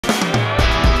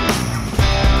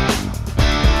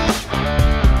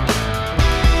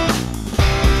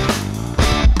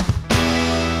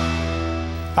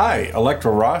Hi,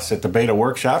 Electro Ross at the Beta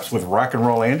Workshops with Rock and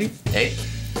Roll Andy. Hey.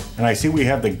 And I see we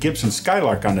have the Gibson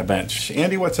Skylark on the bench.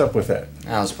 Andy, what's up with that?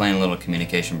 I was playing a little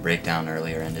communication breakdown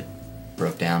earlier and it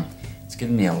broke down. It's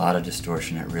giving me a lot of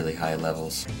distortion at really high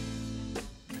levels.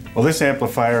 Well, this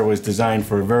amplifier was designed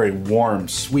for a very warm,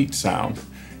 sweet sound,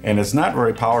 and it's not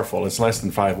very powerful. It's less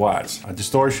than 5 watts. A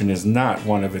distortion is not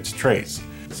one of its traits.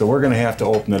 So we're going to have to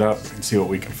open it up and see what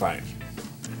we can find.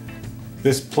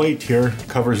 This plate here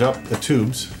covers up the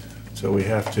tubes, so we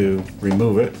have to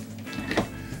remove it.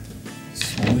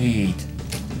 Sweet.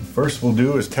 First we'll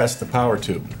do is test the power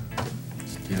tube.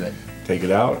 Let's do it. Take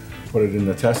it out, put it in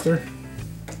the tester.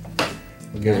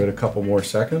 We'll give it a couple more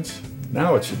seconds.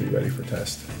 Now it should be ready for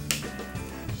test.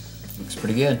 Looks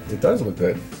pretty good. It does look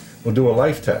good. We'll do a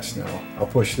life test now. I'll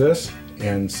push this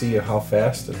and see how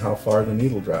fast and how far the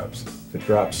needle drops. If it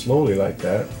drops slowly like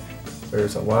that,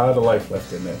 there's a lot of life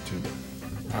left in that tube.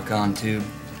 Rock on tube.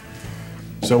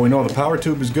 So we know the power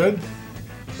tube is good.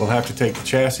 We'll have to take the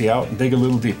chassis out and dig a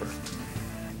little deeper.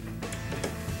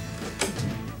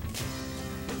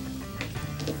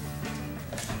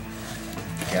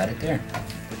 Got it there.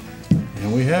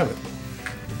 And we have it.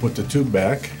 Put the tube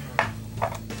back.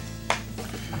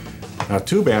 Now,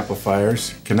 tube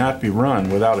amplifiers cannot be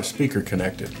run without a speaker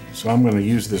connected. So I'm going to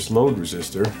use this load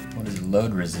resistor. What is a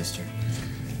load resistor?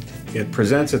 It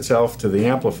presents itself to the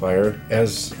amplifier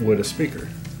as would a speaker.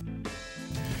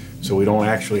 So we don't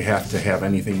actually have to have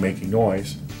anything making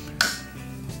noise.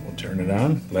 We'll turn it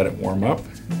on, let it warm up.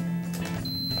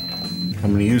 I'm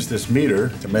going to use this meter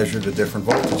to measure the different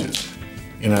voltages.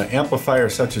 In an amplifier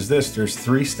such as this, there's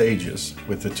 3 stages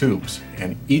with the tubes,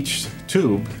 and each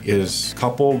tube is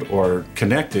coupled or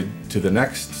connected to the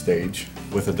next stage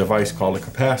with a device called a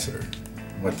capacitor.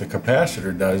 What the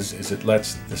capacitor does is it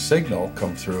lets the signal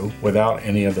come through without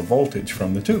any of the voltage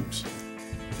from the tubes.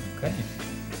 Okay.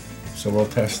 So we'll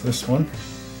test this one,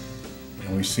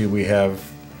 and we see we have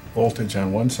voltage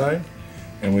on one side,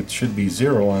 and it should be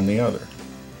 0 on the other.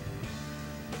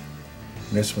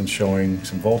 And this one's showing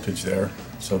some voltage there,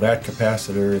 so that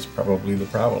capacitor is probably the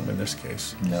problem in this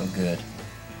case. No good.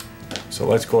 So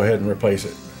let's go ahead and replace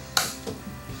it.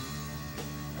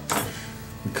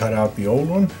 We cut out the old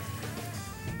one.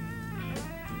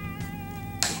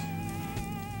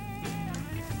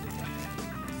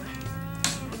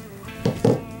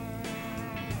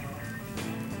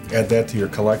 Add that to your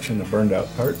collection of burned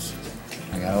out parts.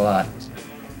 I got a lot.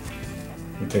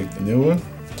 We take the new one.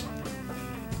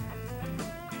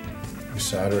 We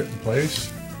solder it in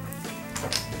place.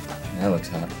 That looks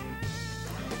hot.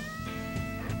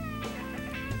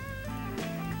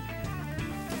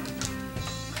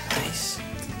 Nice.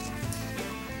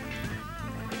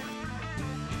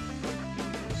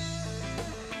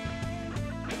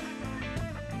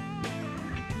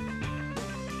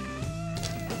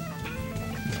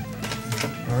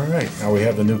 All right, now we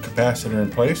have the new capacitor in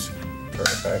place. Turn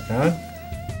it back on.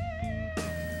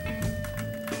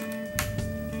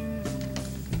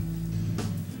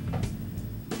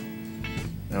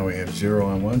 Now we have 0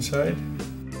 on one side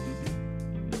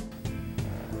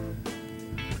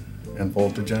and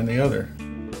voltage on the other.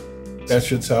 That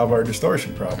should solve our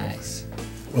distortion problem. Nice.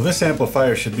 Well, this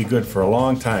amplifier should be good for a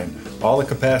long time. All the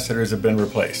capacitors have been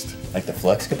replaced. Like the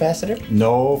flux capacitor?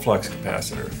 No flux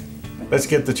capacitor. Let's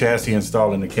get the chassis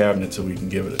installed in the cabinet so we can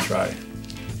give it a try.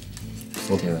 Let's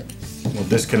do it. We'll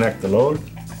disconnect the load,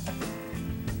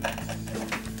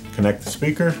 connect the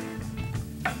speaker,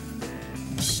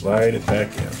 slide it back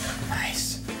in.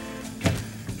 Nice.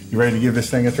 You ready to give this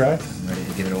thing a try? I'm ready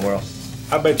to give it a whirl.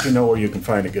 I bet you know where you can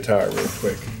find a guitar real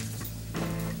quick.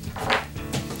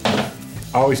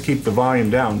 Always keep the volume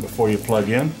down before you plug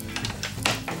in.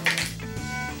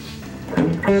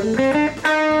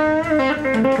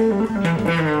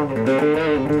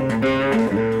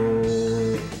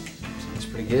 It's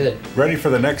pretty good. Ready for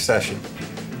the next session.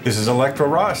 This is Electro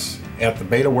Ross at the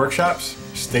Beta Workshops.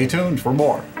 Stay tuned for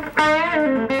more.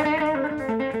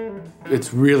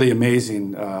 It's really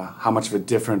amazing how much of a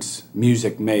difference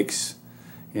music makes,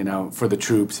 you know, for the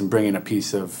troops and bringing a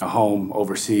piece of home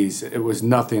overseas. It was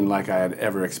nothing like I had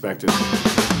ever expected.